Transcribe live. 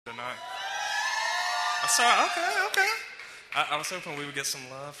tonight. I saw, okay. I was hoping we would get some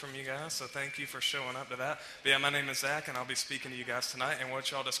love from you guys, so thank you for showing up to that. But yeah, my name is Zach, and I'll be speaking to you guys tonight. And what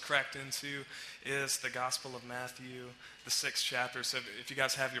y'all just cracked into is the Gospel of Matthew, the 6th chapter. So if you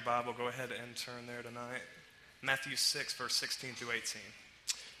guys have your Bible, go ahead and turn there tonight. Matthew 6, verse 16 through 18.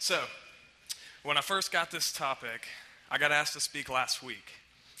 So, when I first got this topic, I got asked to speak last week.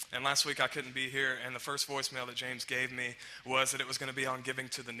 And last week I couldn't be here, and the first voicemail that James gave me was that it was going to be on giving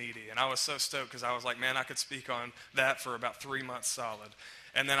to the needy. And I was so stoked because I was like, man, I could speak on that for about 3 months solid.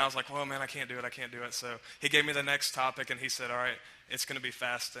 And then I was like, well, man, I can't do it. So he gave me the next topic, and he said, all right, it's going to be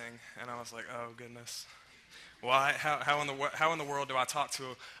fasting. And I was like, oh, goodness. Why? How in the world do I talk to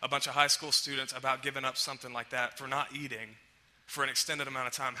a bunch of high school students about giving up something like that for not eating for an extended amount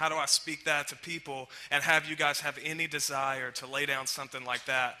of time? How do I speak that to people and have you guys have any desire to lay down something like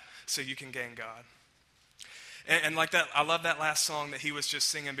that so you can gain God? And like that, I love that last song that he was just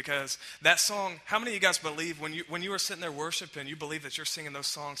singing, because that song, how many of you guys believe when you were sitting there worshiping, you believe that you're singing those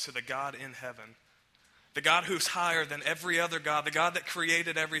songs to the God in heaven? The God who's higher than every other God, the God that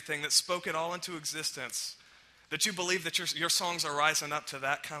created everything, that spoke it all into existence, that you believe that your songs are rising up to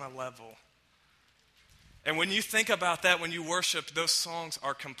that kind of level. And when you think about that, when you worship, those songs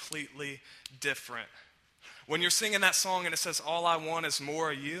are completely different. When you're singing that song and it says, all I want is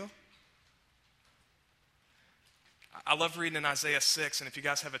more of you. I love reading in Isaiah 6, and if you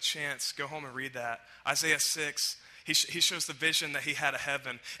guys have a chance, go home and read that. Isaiah 6, he shows the vision that he had of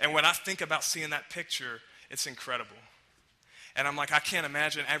heaven. And when I think about seeing that picture, it's incredible. And I'm like, I can't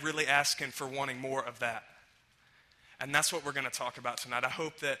imagine really asking for wanting more of that. And that's what we're going to talk about tonight. I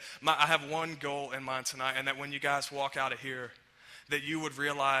hope that I have one goal in mind tonight, and that when you guys walk out of here, that you would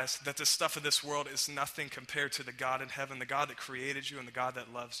realize that the stuff of this world is nothing compared to the God in heaven, the God that created you and the God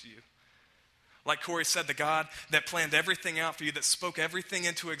that loves you. Like Corey said, the God that planned everything out for you, that spoke everything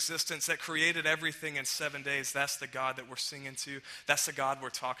into existence, that created everything in 7 days, that's the God that we're singing to. That's the God we're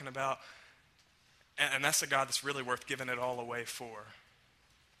talking about. And that's the God that's really worth giving it all away for.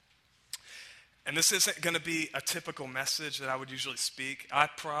 And this isn't going to be a typical message that I would usually speak. I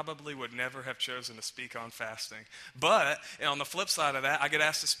probably would never have chosen to speak on fasting. But on the flip side of that, I get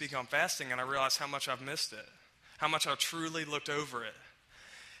asked to speak on fasting, and I realize how much I've missed it, how much I've truly looked over it.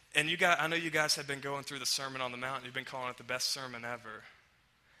 And I know you guys have been going through the Sermon on the Mount. You've been calling it the best sermon ever.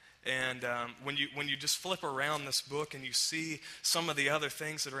 And when you just flip around this book and you see some of the other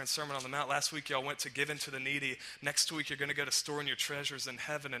things that are in Sermon on the Mount, last week y'all went to giving to the needy. Next week you're going to go to storing your treasures in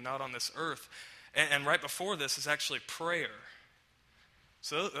heaven and not on this earth. And right before this is actually prayer.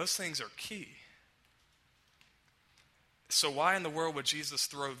 So those things are key. So why in the world would Jesus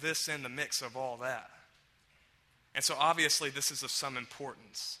throw this in the mix of all that? And so obviously this is of some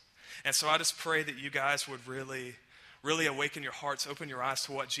importance. And so I just pray that you guys would really awaken your hearts, open your eyes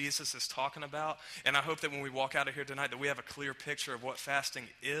to what Jesus is talking about. And I hope that when we walk out of here tonight that we have a clear picture of what fasting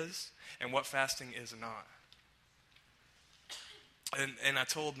is and what fasting is not. And I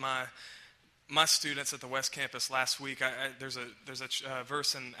told my students at the West Campus last week, there's a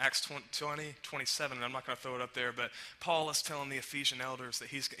verse in Acts 20:27, and I'm not going to throw it up there, but Paul is telling the Ephesian elders that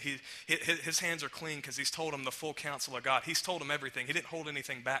his hands are clean because he's told them the full counsel of God. He's told them everything. He didn't hold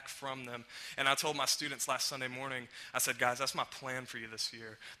anything back from them. And I told my students last Sunday morning, I said, guys, that's my plan for you this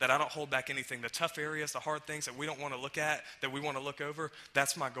year, that I don't hold back anything. The tough areas, the hard things that we don't want to look at, that we want to look over,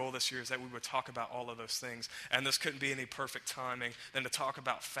 that's my goal this year, is that we would talk about all of those things. And this couldn't be any perfect timing than to talk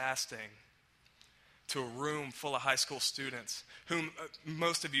about fasting to a room full of high school students whom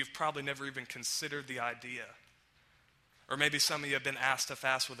most of you have probably never even considered the idea. Or maybe some of you have been asked to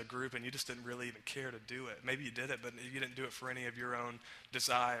fast with a group and you just didn't really even care to do it. Maybe you did it, but you didn't do it for any of your own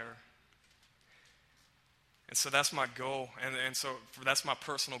desire. And so that's my goal, and so that's my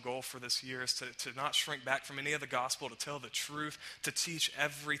personal goal for this year, is to not shrink back from any of the gospel, to tell the truth, to teach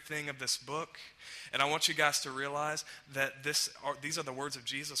everything of this book. And I want you guys to realize that these are the words of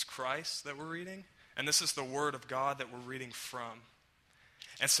Jesus Christ that we're reading. And this is the word of God that we're reading from.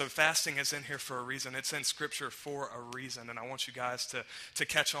 And so fasting is in here for a reason. It's in Scripture for a reason. And I want you guys to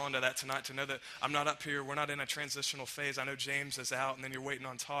catch on to that tonight, to know that I'm not up here. We're not in a transitional phase. I know James is out, and then you're waiting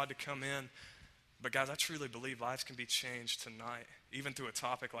on Todd to come in. But guys, I truly believe lives can be changed tonight, even through a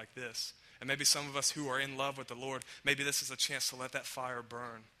topic like this. And maybe some of us who are in love with the Lord, maybe this is a chance to let that fire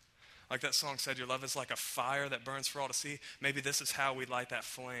burn. Like that song said, your love is like a fire that burns for all to see. Maybe this is how we light that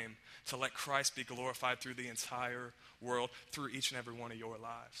flame, to let Christ be glorified through the entire world, through each and every one of your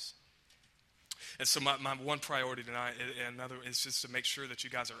lives. And so my one priority tonight, is just to make sure that you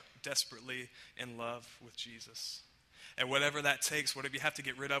guys are desperately in love with Jesus. And whatever that takes, whatever you have to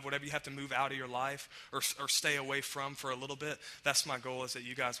get rid of, whatever you have to move out of your life or stay away from for a little bit, that's my goal, is that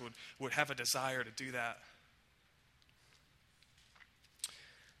you guys would have a desire to do that.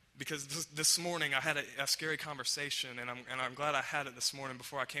 Because this morning I had a scary conversation, and I'm glad I had it this morning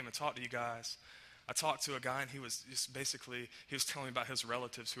before I came and talked to you guys. I talked to a guy, and he was telling me about his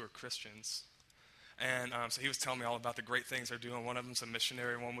relatives who are Christians. And so he was telling me all about the great things they're doing. One of them's a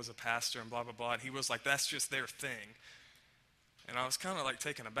missionary, one was a pastor, and blah, blah, blah. And he was like, that's just their thing. And I was kind of like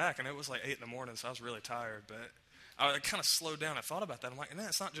taken aback, and it was like 8 a.m, so I was really tired. But I kind of slowed down and thought about that. I'm like, no,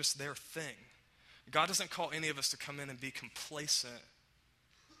 it's not just their thing. God doesn't call any of us to come in and be complacent,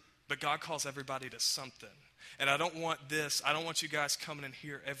 but God calls everybody to something. And I don't want you guys coming in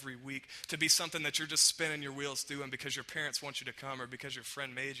here every week to be something that you're just spinning your wheels doing because your parents want you to come or because your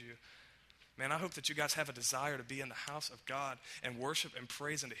friend made you. Man, I hope that you guys have a desire to be in the house of God and worship and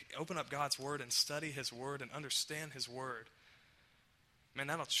praise and to open up God's word and study his word and understand his word. Man,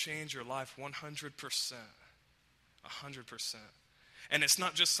 that'll change your life 100%. 100%. And it's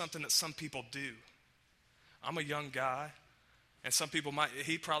not just something that some people do. I'm a young guy, and some people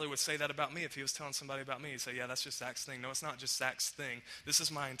he probably would say that about me if he was telling somebody about me. He'd say, yeah, that's just Zach's thing. No, it's not just Zach's thing. This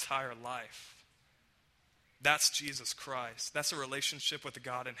is my entire life. That's Jesus Christ. That's a relationship with the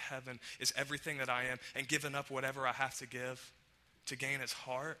God in heaven, is everything that I am, and giving up whatever I have to give to gain his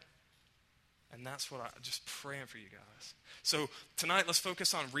heart. And that's what I'm just praying for you guys. So tonight, let's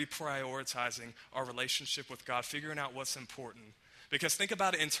focus on reprioritizing our relationship with God, figuring out what's important. Because think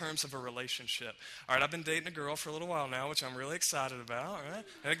about it in terms of a relationship. All right, I've been dating a girl for a little while now, which I'm really excited about. All right,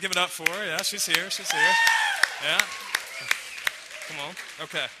 and give it up for her. Yeah, she's here. Yeah. Come on.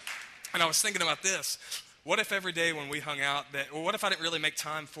 Okay. And I was thinking about this. What if every day when we hung out, what if I didn't really make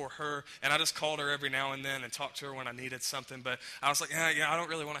time for her, and I just called her every now and then and talked to her when I needed something, but I was like, yeah, I don't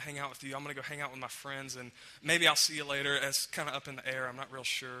really want to hang out with you. I'm going to go hang out with my friends, and maybe I'll see you later. It's kind of up in the air. I'm not real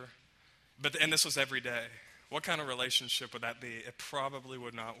sure. And this was every day. What kind of relationship would that be? It probably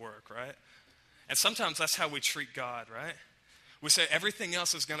would not work, right? And sometimes that's how we treat God, right? We say everything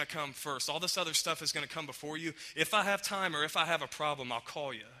else is going to come first. All this other stuff is going to come before you. If I have time or if I have a problem, I'll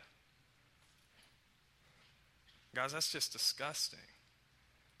call you. Guys, that's just disgusting,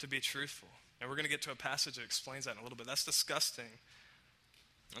 to be truthful. And we're going to get to a passage that explains that in a little bit. That's disgusting.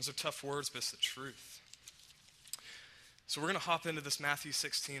 Those are tough words, but it's the truth. So we're going to hop into this Matthew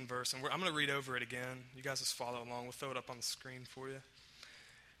 16 verse, and I'm going to read over it again. You guys just follow along. We'll throw it up on the screen for you.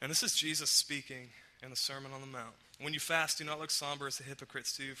 And this is Jesus speaking in the Sermon on the Mount. When you fast, do not look somber as the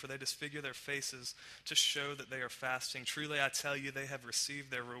hypocrites do, for they disfigure their faces to show that they are fasting. Truly, I tell you, they have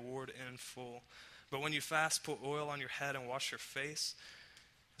received their reward in full. But when you fast, put oil on your head and wash your face,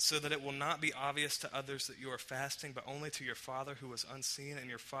 so that it will not be obvious to others that you are fasting, but only to your Father who is unseen, and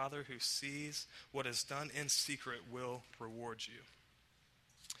your Father who sees what is done in secret will reward you.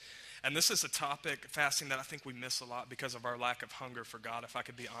 And this is a topic, fasting, that I think we miss a lot because of our lack of hunger for God, if I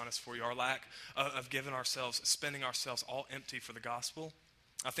could be honest for you. Our lack of spending ourselves all empty for the gospel.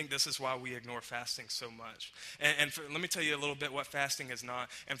 I think this is why we ignore fasting so much. Let me tell you a little bit what fasting is not.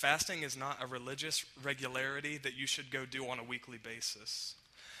 And fasting is not a religious regularity that you should go do on a weekly basis.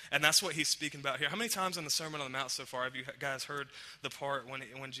 And that's what he's speaking about here. How many times in the Sermon on the Mount so far have you guys heard the part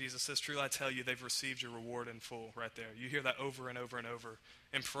when Jesus says, truly I tell you, they've received your reward in full, right there. You hear that over and over and over.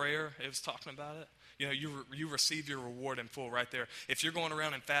 In prayer, it was talking about it. You know, you receive your reward in full right there. If you're going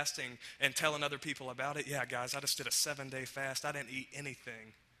around and fasting and telling other people about it, yeah, guys, I just did a 7-day fast. I didn't eat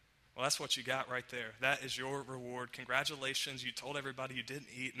anything. Well, that's what you got right there. That is your reward. Congratulations. You told everybody you didn't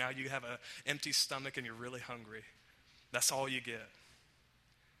eat. Now you have an empty stomach and you're really hungry. That's all you get.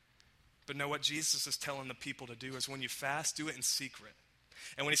 But no, what Jesus is telling the people to do is when you fast, do it in secret.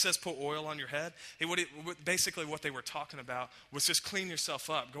 And when he says put oil on your head, basically what they were talking about was just clean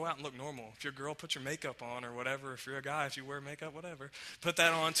yourself up. Go out and look normal. If you're a girl, put your makeup on or whatever. If you're a guy, if you wear makeup, whatever. Put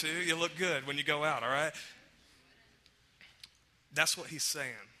that on too. You look good when you go out, all right? That's what he's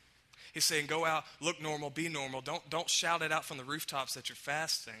saying. He's saying go out, look normal, be normal. Don't shout it out from the rooftops that you're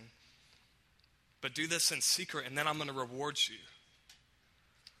fasting. But do this in secret, and then I'm going to reward you.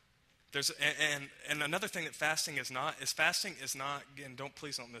 And another thing that fasting is not, again,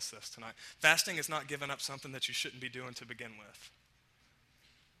 please don't miss this tonight. Fasting is not giving up something that you shouldn't be doing to begin with.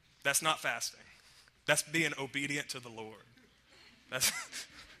 That's not fasting. That's being obedient to the Lord.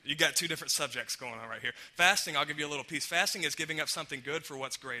 You got two different subjects going on right here. Fasting, I'll give you a little piece. Fasting is giving up something good for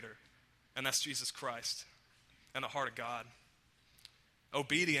what's greater. And that's Jesus Christ and the heart of God.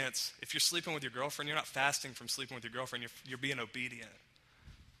 Obedience, if you're sleeping with your girlfriend, you're not fasting from sleeping with your girlfriend. You're being obedient.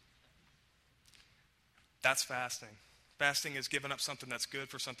 That's fasting. Fasting is giving up something that's good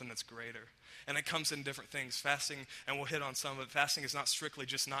for something that's greater. And it comes in different things. Fasting, and we'll hit on some of it, fasting is not strictly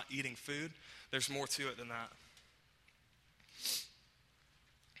just not eating food. There's more to it than that.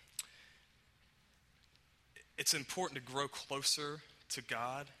 It's important to grow closer to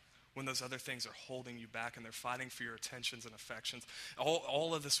God when those other things are holding you back and they're fighting for your attentions and affections.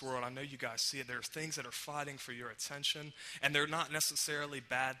 All of this world, I know you guys see it, there's things that are fighting for your attention, and they're not necessarily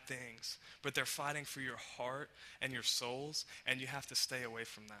bad things, but they're fighting for your heart and your souls, and you have to stay away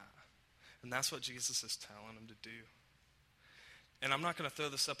from that. And that's what Jesus is telling them to do. And I'm not going to throw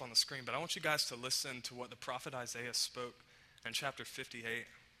this up on the screen, but I want you guys to listen to what the prophet Isaiah spoke in chapter 58.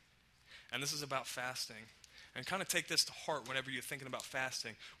 And this is about fasting. And kind of take this to heart whenever you're thinking about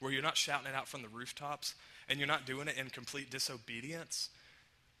fasting, where you're not shouting it out from the rooftops and you're not doing it in complete disobedience,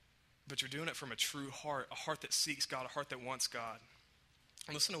 but you're doing it from a true heart, a heart that seeks God, a heart that wants God.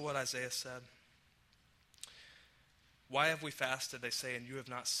 And listen to what Isaiah said. Why have we fasted, they say, and you have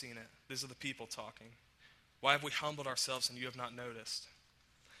not seen it? These are the people talking. Why have we humbled ourselves and you have not noticed?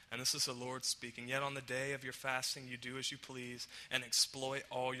 And this is the Lord speaking. Yet on the day of your fasting, you do as you please and exploit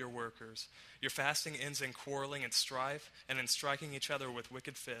all your workers. Your fasting ends in quarreling and strife and in striking each other with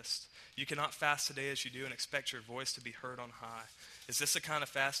wicked fists. You cannot fast today as you do and expect your voice to be heard on high. Is this the kind of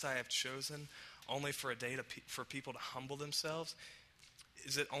fast I have chosen, only for a day for people to humble themselves?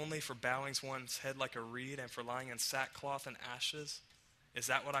 Is it only for bowing one's head like a reed and for lying in sackcloth and ashes? Is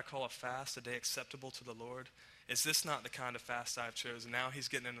that what I call a fast, a day acceptable to the Lord? Is this not the kind of fast I've chosen? Now he's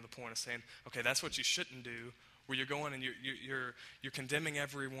getting into the point of saying, okay, that's what you shouldn't do, where you're going and you're condemning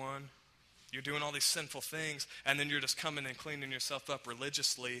everyone, you're doing all these sinful things, and then you're just coming and cleaning yourself up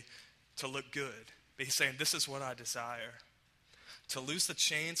religiously to look good. But he's saying, this is what I desire, to loose the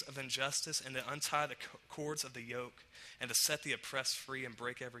chains of injustice and to untie the cords of the yoke and to set the oppressed free and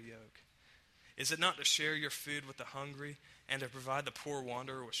break every yoke. Is it not to share your food with the hungry and to provide the poor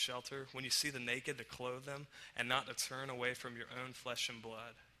wanderer with shelter, when you see the naked to clothe them and not to turn away from your own flesh and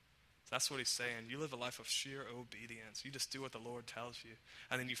blood? That's what he's saying. You live a life of sheer obedience. You just do what the Lord tells you.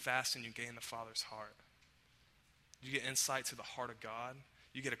 And then you fast and you gain the Father's heart. You get insight to the heart of God.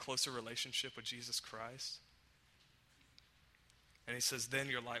 You get a closer relationship with Jesus Christ. And he says, then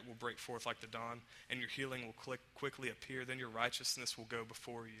your light will break forth like the dawn and your healing will quickly appear. Then your righteousness will go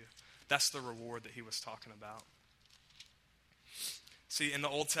before you. That's the reward that he was talking about. See, in the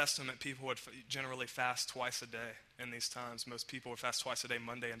Old Testament, people would generally fast twice a day in these times. Most people would fast twice a day,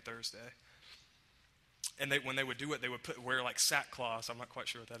 Monday and Thursday. And when they would do it, they would wear like sackcloths. I'm not quite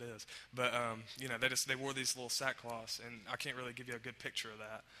sure what that is. But, they wore these little sackcloths, and I can't really give you a good picture of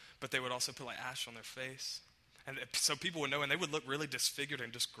that. But they would also put like ash on their face. And so people would know, and they would look really disfigured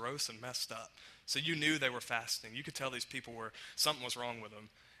and just gross and messed up. So you knew they were fasting. You could tell these people something was wrong with them.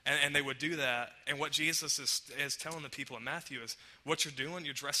 And they would do that. And what Jesus is telling the people in Matthew is, what you're doing,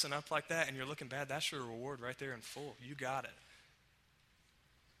 you're dressing up like that, and you're looking bad, that's your reward right there in full. You got it.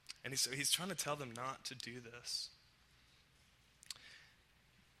 And he's trying to tell them not to do this.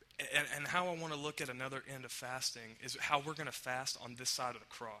 And how I want to look at another end of fasting is how we're going to fast on this side of the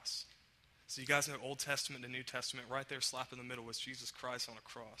cross. So you guys know Old Testament and New Testament, right there slap in the middle was Jesus Christ on a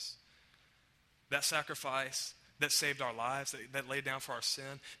cross. That sacrifice that saved our lives, that laid down for our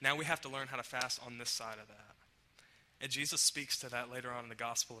sin. Now we have to learn how to fast on this side of that. And Jesus speaks to that later on in the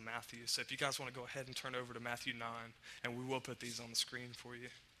Gospel of Matthew. So if you guys want to go ahead and turn over to Matthew 9, and we will put these on the screen for you.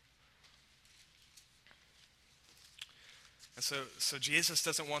 And so Jesus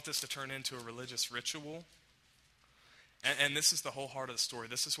doesn't want this to turn into a religious ritual. And this is the whole heart of the story.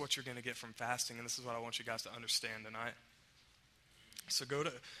 This is what you're going to get from fasting, and this is what I want you guys to understand tonight. So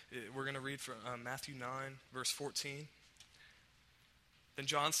we're going to read from Matthew 9, verse 14. Then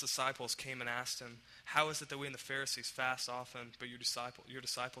John's disciples came and asked him, how is it that we and the Pharisees fast often, but your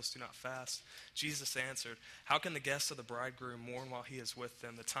disciples do not fast? Jesus answered, how can the guests of the bridegroom mourn while he is with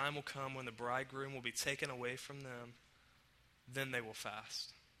them? The time will come when the bridegroom will be taken away from them. Then they will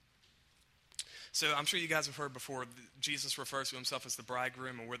fast. So I'm sure you guys have heard before, Jesus refers to himself as the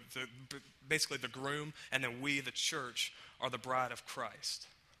bridegroom, and we're basically the groom, and then we, the church, are the bride of Christ.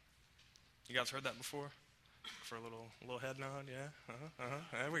 You guys heard that before? For a little head nod, yeah?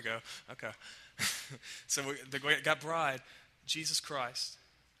 There we go. Okay. So we got bride, Jesus Christ,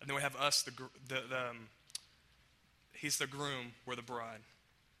 and then we have us, he's the groom, we're the bride.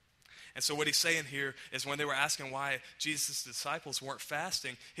 And so what he's saying here is when they were asking why Jesus' disciples weren't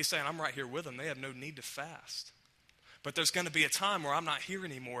fasting, he's saying, I'm right here with them. They have no need to fast. But there's going to be a time where I'm not here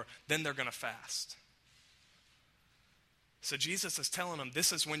anymore. Then they're going to fast. So Jesus is telling them,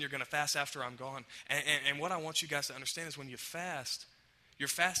 this is when you're going to fast after I'm gone. And what I want you guys to understand is when you fast, you're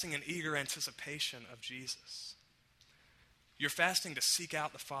fasting in eager anticipation of Jesus. You're fasting to seek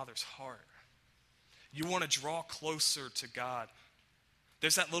out the Father's heart. You want to draw closer to God.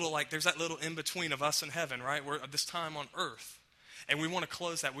 There's that little in between of us and heaven, right? We're this time on earth. And we want to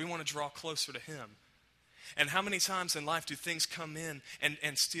close that. We want to draw closer to Him. And how many times in life do things come in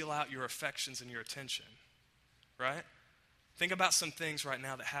and steal out your affections and your attention? Right? Think about some things right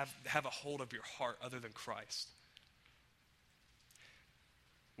now that have a hold of your heart other than Christ.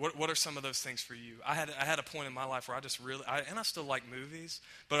 What are some of those things for you? I had a point in my life where I still like movies,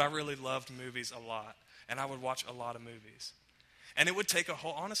 but I really loved movies a lot. And I would watch a lot of movies. And it would take a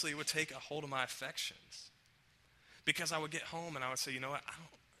hold of my affections. Because I would get home and I would say, you know what,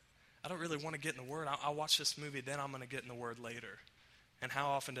 I don't really want to get in the Word. I'll watch this movie, then I'm going to get in the Word later. And how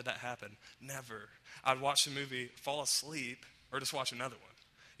often did that happen? Never. I'd watch the movie, fall asleep, or just watch another one,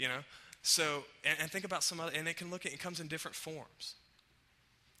 you know? So, and think about some other, and it comes in different forms.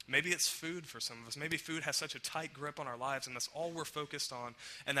 Maybe it's food for some of us. Maybe food has such a tight grip on our lives, and that's all we're focused on,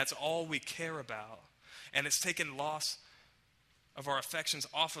 and that's all we care about. And it's taken loss of our affections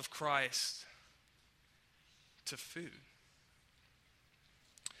off of Christ to food.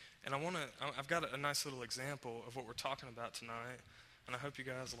 And I've got a nice little example of what we're talking about tonight, and I hope you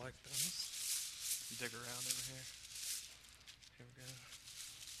guys like this. Dig around over here. Here we go.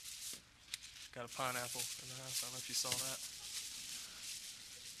 Got a pineapple in the house. I don't know if you saw that.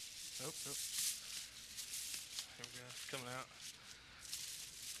 Oh. Here we go. Coming out.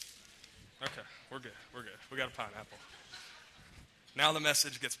 Okay, we're good. We got a pineapple. Now the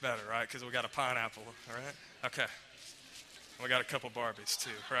message gets better, right? Because we got a pineapple, all right? Okay. We got a couple Barbies,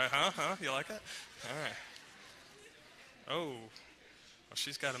 too, right? Huh? You like it? All right. Oh, well,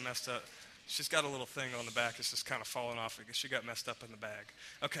 she's got it messed up. She's got a little thing on the back. It's just kind of falling off. She got messed up in the bag.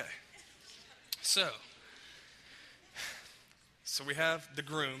 Okay. So we have the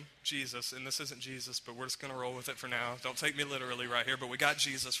groom, Jesus, and this isn't Jesus, but we're just going to roll with it for now. Don't take me literally right here, but we got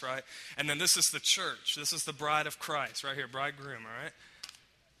Jesus, right? And then this is the church. This is the bride of Christ, right here, bridegroom, all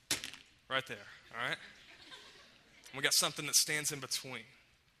right? Right there, all right? And we got something that stands in between.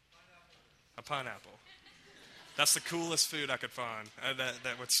 A pineapple. That's the coolest food I could find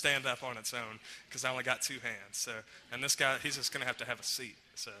that would stand up on its own, because I only got two hands. So, and this guy, he's just going to have a seat.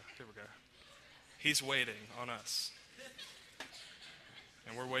 So here we go. He's waiting on us.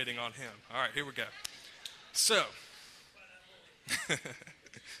 And we're waiting on him. All right, here we go. So,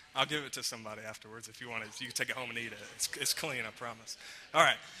 I'll give it to somebody afterwards if you want it. You can take it home and eat it. It's clean, I promise. All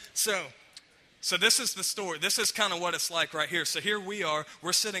right, so this is the story. This is kind of what it's like right here. So here we are.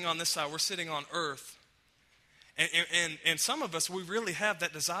 We're sitting on this side. We're sitting on earth. And some of us, we really have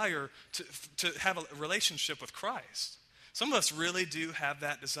that desire to have a relationship with Christ. Some of us really do have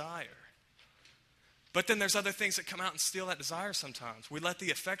that desire. But then there's other things that come out and steal that desire sometimes. We let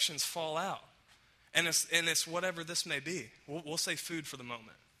the affections fall out. And it's whatever this may be. We'll say food for the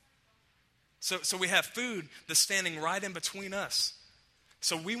moment. So we have food that's standing right in between us.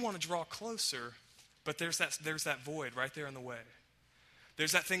 So we want to draw closer, but there's that void right there in the way.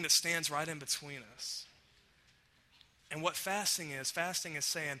 There's that thing that stands right in between us. And what fasting is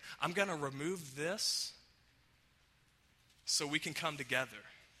saying, I'm going to remove this so we can come together.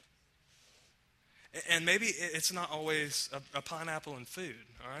 And maybe it's not always a pineapple and food,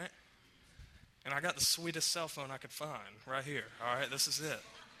 all right? And I got the sweetest cell phone I could find right here, all right? This is it,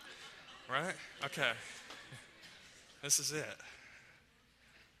 right? Okay. This is it.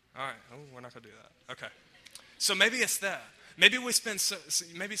 All right. Oh, we're not going to do that. Okay. So maybe it's that. Maybe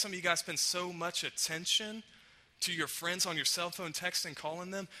maybe some of you guys spend so much attention to your friends on your cell phone, texting,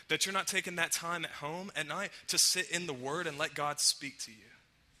 calling them, that you're not taking that time at home at night to sit in the Word and let God speak to you.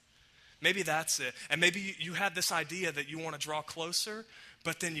 Maybe that's it. And maybe you have this idea that you want to draw closer,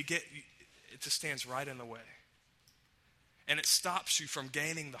 but then it just stands right in the way. And it stops you from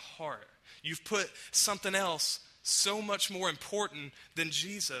gaining the heart. You've put something else so much more important than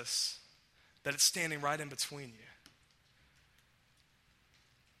Jesus that it's standing right in between you.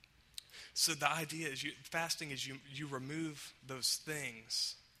 So the idea is fasting is you remove those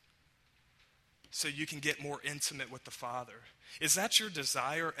things so you can get more intimate with the Father. Is that your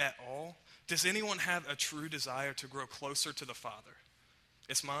desire at all? Does anyone have a true desire to grow closer to the Father?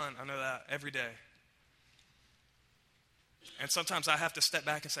 It's mine. I know that every day. And sometimes I have to step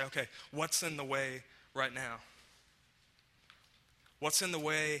back and say, okay, what's in the way right now? What's in the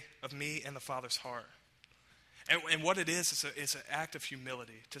way of me and the Father's heart? And what it is it's an act of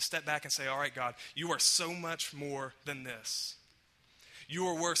humility to step back and say, all right, God, you are so much more than this. You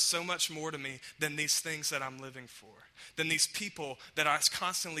are worth so much more to me than these things that I'm living for, than these people that I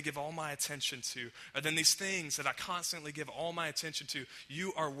constantly give all my attention to, or than these things that I constantly give all my attention to.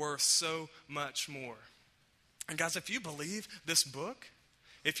 You are worth so much more. And guys, if you believe this book,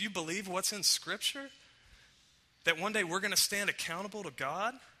 if you believe what's in Scripture, that one day we're going to stand accountable to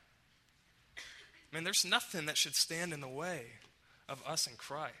God, man, there's nothing that should stand in the way of us in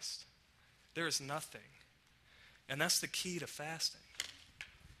Christ. There is nothing. And that's the key to fasting.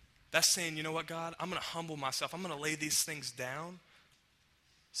 That's saying, you know what, God, I'm going to humble myself. I'm going to lay these things down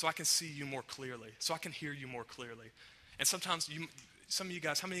so I can see you more clearly, so I can hear you more clearly. And sometimes some of you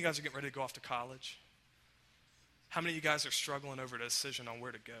guys, how many of you guys are getting ready to go off to college? How many of you guys are struggling over a decision on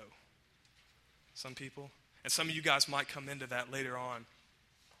where to go? Some people. And some of you guys might come into that later on.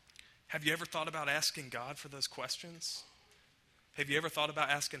 Have you ever thought about asking God for those questions? Have you ever thought about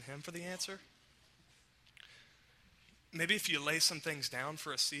asking him for the answer? Maybe if you lay some things down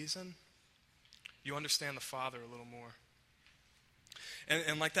for a season, you understand the Father a little more.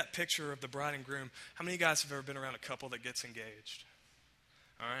 And like that picture of the bride and groom, how many of you guys have ever been around a couple that gets engaged?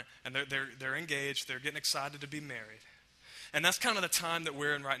 All right? And they're engaged, they're getting excited to be married. And that's kind of the time that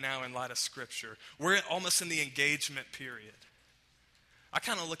we're in right now in light of Scripture. We're almost in the engagement period. I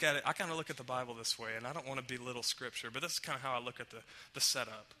kind of look at the Bible this way, and I don't want to belittle Scripture, but this is kind of how I look at the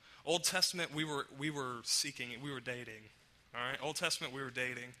setup. Old Testament, we were dating. All right? Old Testament, we were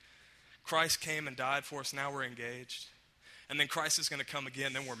dating. Christ came and died for us, now we're engaged. And then Christ is going to come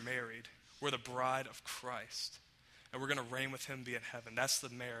again, then we're married. We're the bride of Christ. And we're going to reign with him, be in heaven. That's the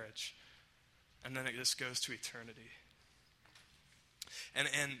marriage. And then it just goes to eternity. And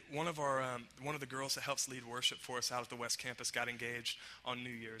one of the girls that helps lead worship for us out at the West Campus got engaged on New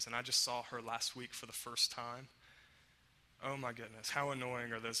Year's. And I just saw her last week for the first time. Oh my goodness, how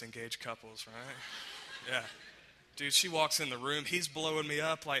annoying are those engaged couples, right? Yeah. Dude, she walks in the room, he's blowing me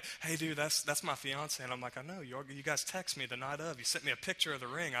up like, hey dude, that's my fiance. And I'm like, I know, you guys text me the night of. You sent me a picture of the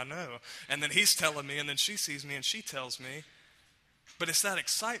ring, I know. And then he's telling me, and then she sees me and she tells me. But it's that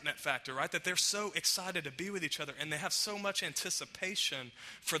excitement factor, right? That they're so excited to be with each other and they have so much anticipation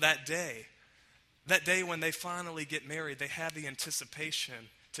for that day. That day when they finally get married, they have the anticipation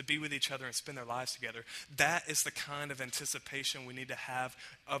to be with each other and spend their lives together. That is the kind of anticipation we need to have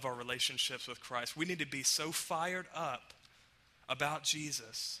of our relationships with Christ. We need to be so fired up about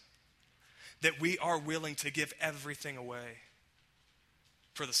Jesus that we are willing to give everything away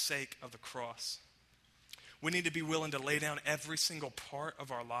for the sake of the cross. We need to be willing to lay down every single part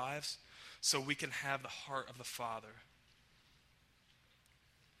of our lives so we can have the heart of the Father.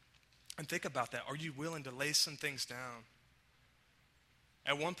 And think about that. Are you willing to lay some things down?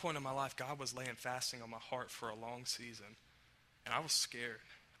 At one point in my life, God was laying fasting on my heart for a long season. And I was scared.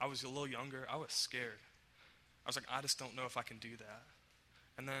 I was a little younger. I was scared. I was like, I just don't know if I can do that.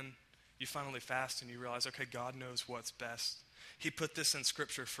 And then you finally fast and you realize, okay, God knows what's best. He put this in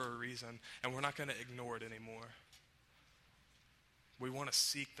Scripture for a reason, and we're not going to ignore it anymore. We want to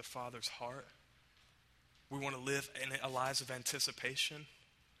seek the Father's heart. We want to live in lives of anticipation.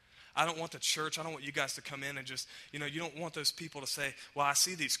 I don't want the church, I don't want you guys to come in and just, you don't want those people to say, well, I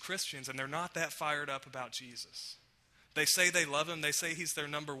see these Christians and they're not that fired up about Jesus. They say they love him, they say he's their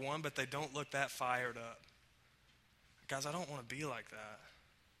number one, but they don't look that fired up. Guys, I don't want to be like that.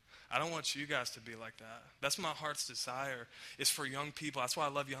 I don't want you guys to be like that. That's my heart's desire, is for young people. That's why I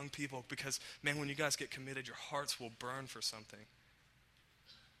love young people, because, man, when you guys get committed, your hearts will burn for something.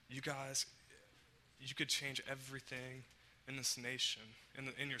 You guys, you could change everything in this nation,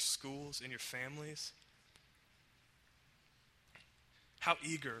 in your schools, in your families. How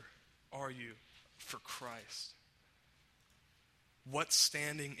eager are you for Christ? What's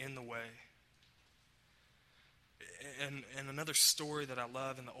standing in the way? And another story that I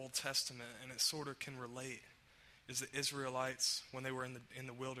love in the Old Testament, and it sort of can relate, is the Israelites when they were in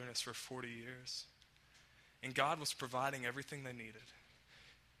the wilderness for 40 years. And God was providing everything they needed.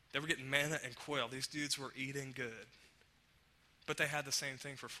 They were getting manna and quail. These dudes were eating good. But they had the same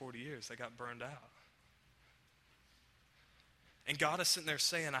thing for 40 years. They got burned out. And God is sitting there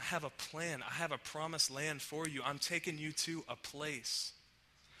saying, I have a plan. I have a promised land for you. I'm taking you to a place.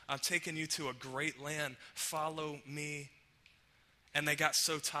 I'm taking you to a great land. Follow me. And they got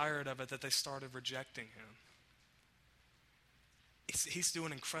so tired of it that they started rejecting him. He's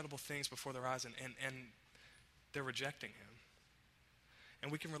doing incredible things before their eyes, and they're rejecting him.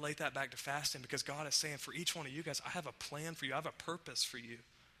 And we can relate that back to fasting, because God is saying, for each one of you guys, I have a plan for you. I have a purpose for you.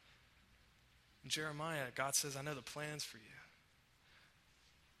 In Jeremiah, God says, I know the plans for you.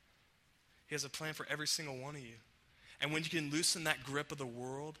 He has a plan for every single one of you. And when you can loosen that grip of the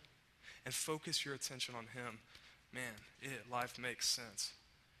world and focus your attention on him, man, life makes sense.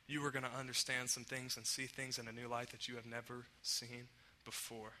 You are going to understand some things and see things in a new light that you have never seen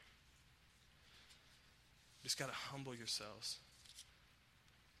before. You just got to humble yourselves.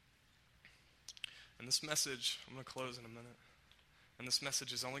 And this message, I'm going to close in a minute. And this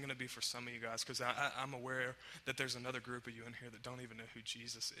message is only going to be for some of you guys, because I'm aware that there's another group of you in here that don't even know who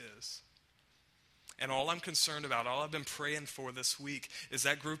Jesus is. And all I'm concerned about, all I've been praying for this week, is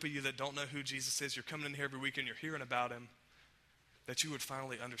that group of you that don't know who Jesus is. You're coming in here every week and you're hearing about him, that you would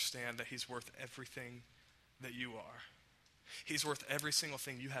finally understand that he's worth everything that you are. He's worth every single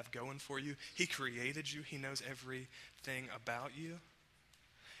thing you have going for you. He created you. He knows everything about you.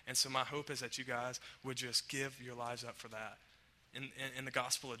 And so my hope is that you guys would just give your lives up for that. In the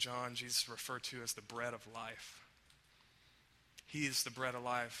Gospel of John, Jesus is referred to as the bread of life. He is the bread of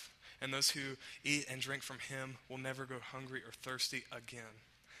life. And those who eat and drink from him will never go hungry or thirsty again.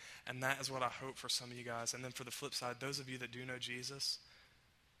 And that is what I hope for some of you guys. And then for the flip side, those of you that do know Jesus,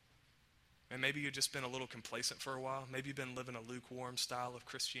 and maybe you've just been a little complacent for a while. Maybe you've been living a lukewarm style of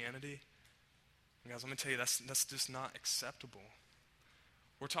Christianity. And guys, let me tell you, that's just not acceptable.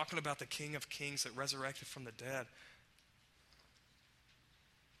 We're talking about the King of Kings that resurrected from the dead.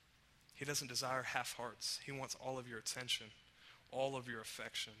 He doesn't desire half hearts. He wants all of your attention, all of your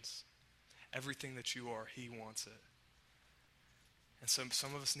affections. Everything that you are, he wants it. And so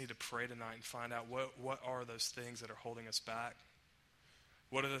some of us need to pray tonight and find out what are those things that are holding us back?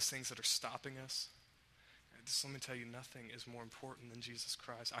 What are those things that are stopping us? And just let me tell you, nothing is more important than Jesus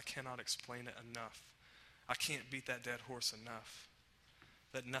Christ. I cannot explain it enough. I can't beat that dead horse enough.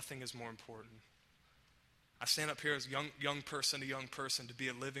 That nothing is more important. I stand up here as young person to be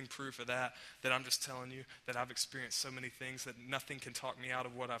a living proof of that I'm just telling you that I've experienced so many things that nothing can talk me out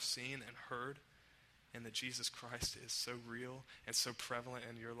of what I've seen and heard, and that Jesus Christ is so real and so prevalent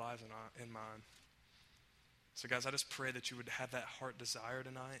in your lives and in mine. So guys, I just pray that you would have that heart desire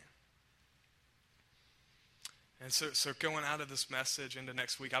tonight. And so going out of this message into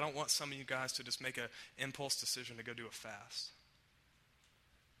next week, I don't want some of you guys to just make an impulse decision to go do a fast.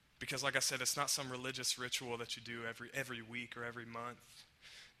 Because like I said, it's not some religious ritual that you do every week or every month.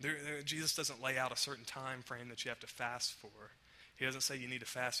 Jesus doesn't lay out a certain time frame that you have to fast for. He doesn't say you need to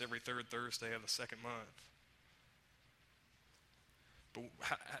fast every third Thursday of the second month. But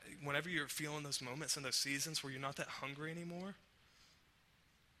whenever you're feeling those moments and those seasons where you're not that hungry anymore,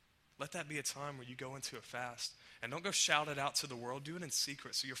 let that be a time where you go into a fast. And don't go shout it out to the world. Do it in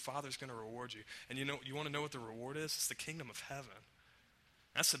secret so your Father's going to reward you. And you want to know what the reward is? It's the kingdom of heaven.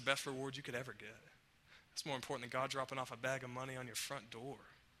 That's the best reward you could ever get. It's more important than God dropping off a bag of money on your front door.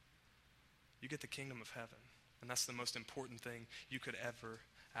 You get the kingdom of heaven. And that's the most important thing you could ever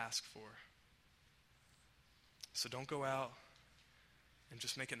ask for. So don't go out and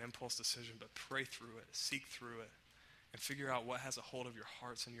just make an impulse decision, but pray through it, seek through it, and figure out what has a hold of your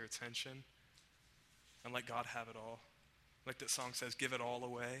hearts and your attention, and let God have it all. Like that song says, give it all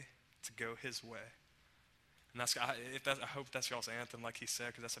away to go his way. And I hope that's y'all's anthem, like he said,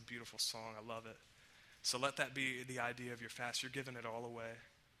 because that's a beautiful song. I love it. So let that be the idea of your fast. You're giving it all away.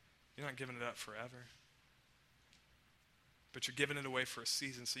 You're not giving it up forever. But you're giving it away for a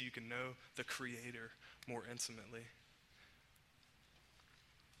season so you can know the Creator more intimately.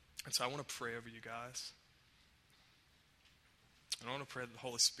 And so I want to pray over you guys. And I want to pray that the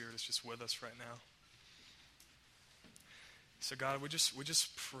Holy Spirit is just with us right now. So God, we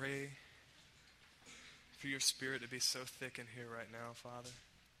just pray for your Spirit to be so thick in here right now, Father.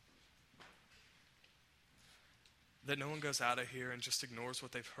 That no one goes out of here and just ignores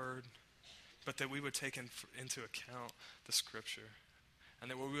what they've heard, but that we would take into account the Scripture,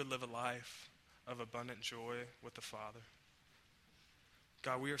 and that we would live a life of abundant joy with the Father.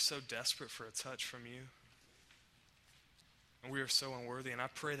 God, we are so desperate for a touch from you, and we are so unworthy, and I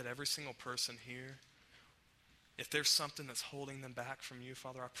pray that every single person here, if there's something that's holding them back from you,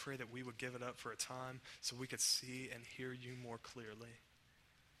 Father, I pray that we would give it up for a time so we could see and hear you more clearly.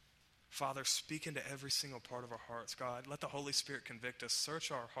 Father, speak into every single part of our hearts, God. Let the Holy Spirit convict us. Search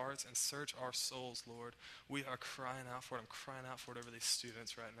our hearts and search our souls, Lord. We are crying out for it. I'm crying out for it over these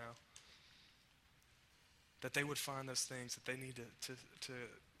students right now. That they would find those things that they need to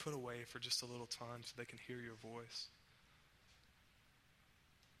put away for just a little time so they can hear your voice.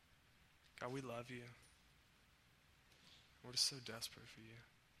 God, we love you. We're just so desperate for you.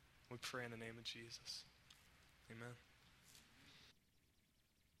 We pray in the name of Jesus. Amen.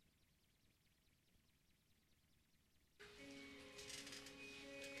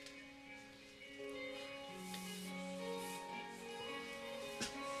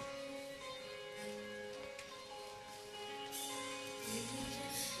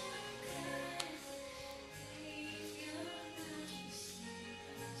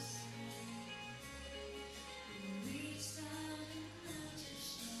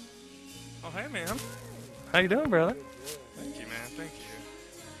 Oh, hey, man. How you doing, brother? Thank you, man. Thank you.